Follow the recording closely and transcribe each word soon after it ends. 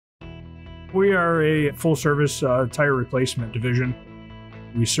We are a full-service tire replacement division.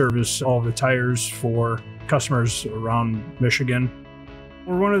 We service all the tires for customers around Michigan.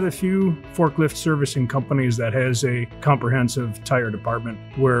 We're one of the few forklift servicing companies that has a comprehensive tire department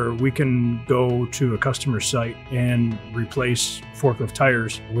where we can go to a customer site and replace forklift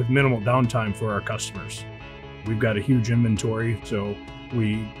tires with minimal downtime for our customers. We've got a huge inventory, so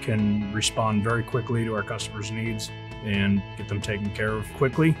we can respond very quickly to our customers' needs and get them taken care of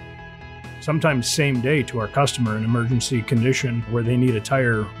quickly. Sometimes same day to our customer, an emergency condition where they need a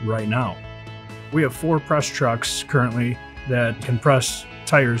tire right now. We have 4 press trucks currently that can press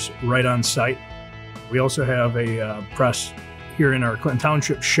tires right on site. We also have a press here in our Clinton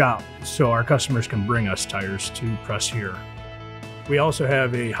Township shop, so our customers can bring us tires to press here. We also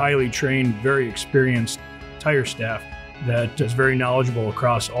have a highly trained, very experienced tire staff that is very knowledgeable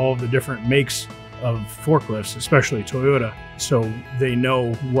across all of the different makes of forklifts, especially Toyota, so they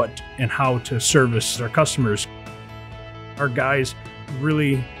know what and how to service their customers. Our guys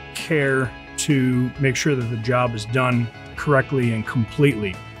really care to make sure that the job is done correctly and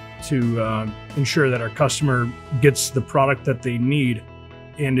completely to ensure that our customer gets the product that they need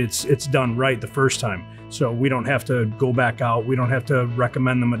and it's done right the first time. So we don't have to go back out. We don't have to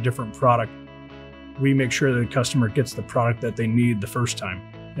recommend them a different product. We make sure that the customer gets the product that they need the first time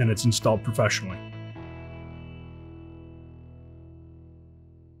and it's installed professionally.